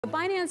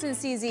Binance and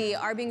CZ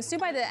are being sued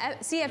by the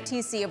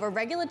CFTC over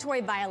regulatory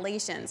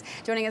violations.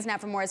 Joining us now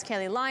for more is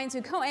Kailey Leinz,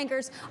 who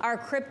co-anchors our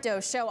crypto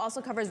show, also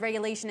covers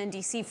regulation in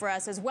D.C. for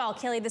us as well.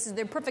 Kailey, this is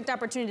the perfect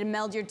opportunity to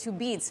meld your two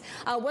beats.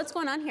 What's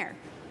going on here?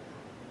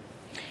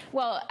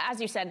 Well, as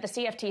you said, the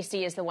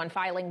CFTC is the one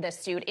filing this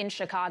suit in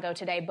Chicago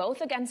today, both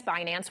against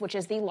Binance, which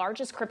is the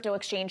largest crypto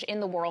exchange in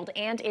the world,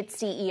 and its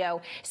CEO,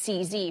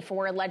 CZ,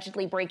 for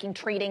allegedly breaking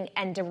trading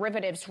and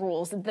derivatives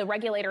rules. The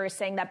regulator is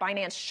saying that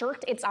Binance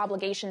shirked its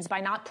obligations by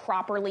not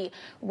properly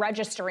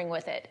registering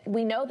with it.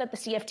 We know that the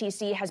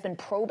CFTC has been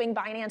probing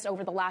Binance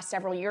over the last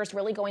several years,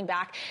 really going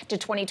back to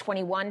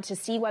 2021, to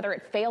see whether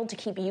it failed to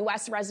keep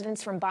U.S.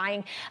 residents from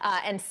buying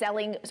and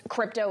selling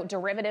crypto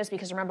derivatives,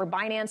 because remember,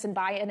 Binance and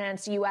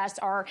Binance U.S.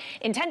 are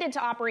intended to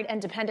operate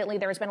independently.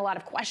 There's been a lot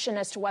of question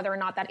as to whether or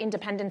not that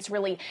independence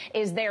really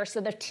is there.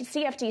 So the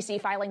CFTC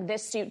filing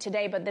this suit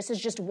today, but this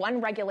is just one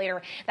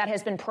regulator that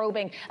has been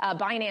probing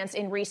Binance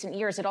in recent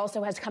years. It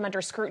also has come under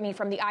scrutiny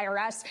from the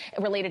IRS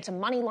related to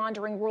money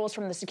laundering rules,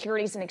 from the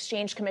Securities and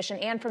Exchange Commission,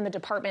 and from the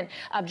Department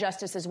of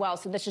Justice as well.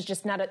 So this is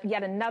just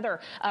yet another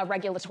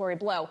regulatory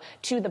blow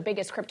to the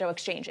biggest crypto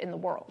exchange in the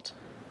world.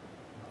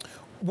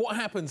 What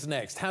happens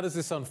next? How does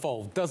this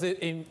unfold? Does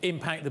it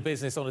impact the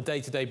business on a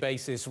day-to-day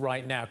basis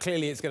right now?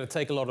 Clearly, it's going to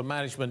take a lot of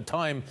management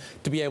time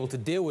to be able to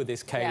deal with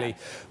this, Kailey.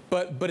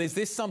 Yeah. But is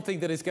this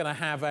something that is going to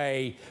have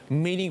a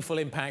meaningful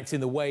impact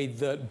in the way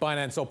that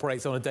Binance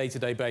operates on a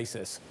day-to-day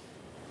basis?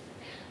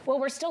 Well,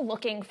 we're still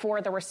looking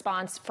for the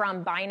response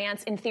from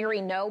Binance. In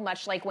theory, no,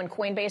 much like when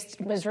Coinbase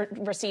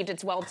received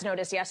its Wells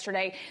notice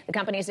yesterday. The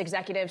company's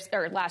executives,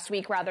 or last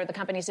week rather, the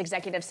company's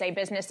executives say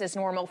business is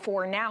normal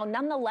for now.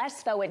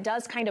 Nonetheless, though, it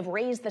does kind of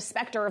raise the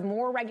specter of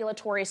more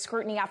regulatory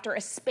scrutiny after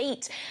a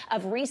spate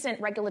of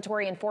recent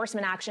regulatory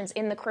enforcement actions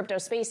in the crypto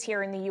space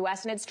here in the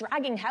U.S., and it's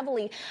dragging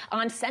heavily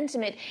on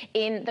sentiment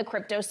in the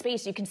crypto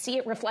space. You can see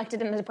it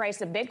reflected in the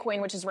price of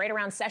Bitcoin, which is right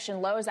around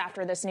session lows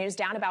after this news,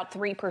 down about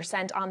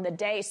 3% on the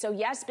day. So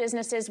yes,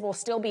 businesses will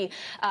still be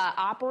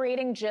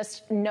operating,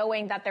 just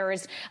knowing that there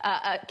is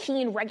a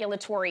keen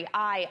regulatory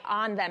eye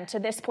on them. To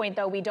this point,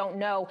 though, we don't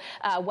know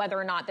whether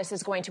or not this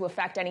is going to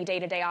affect any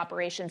day-to-day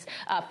operations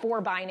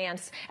for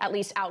Binance, at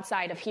least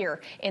outside of here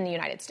in the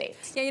United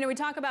States. Yeah, you know, we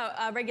talk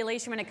about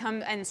regulation when it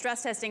comes, and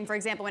stress testing, for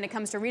example, when it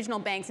comes to regional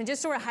banks, and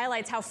just sort of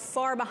highlights how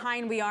far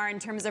behind we are in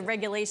terms of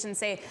regulation,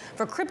 say,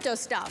 for crypto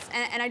stuff.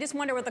 And I just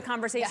wonder what the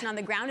conversation on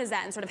the ground is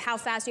at, and sort of how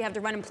fast you have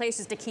to run in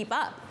places to keep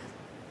up.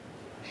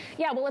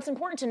 Yeah, well, it's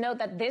important to note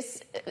that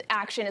this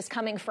action is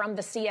coming from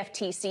the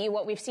CFTC.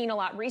 What we've seen a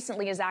lot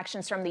recently is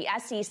actions from the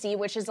SEC,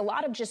 which is a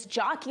lot of just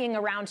jockeying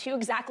around who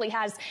exactly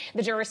has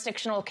the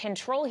jurisdictional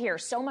control here.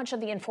 So much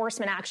of the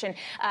enforcement action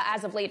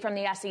as of late from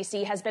the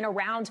SEC has been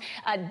around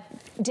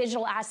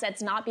digital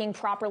assets not being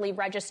properly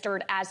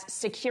registered as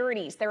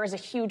securities. There is a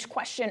huge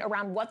question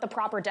around what the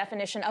proper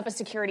definition of a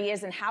security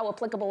is and how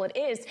applicable it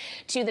is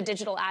to the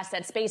digital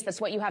asset space.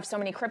 That's what you have so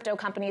many crypto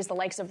companies, the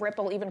likes of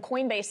Ripple, even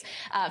Coinbase,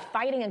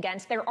 fighting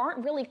against. There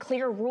aren't really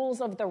clear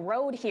rules of the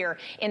road here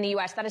in the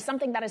U.S. That is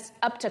something that is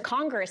up to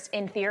Congress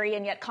in theory,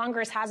 and yet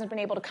Congress hasn't been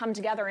able to come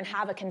together and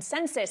have a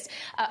consensus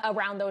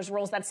around those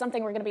rules. That's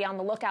something we're going to be on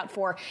the lookout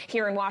for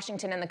here in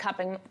Washington in the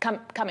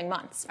coming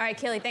months. All right,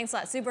 Kailey, thanks a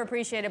lot. Super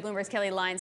appreciated. Bloomberg's Kailey Leinz.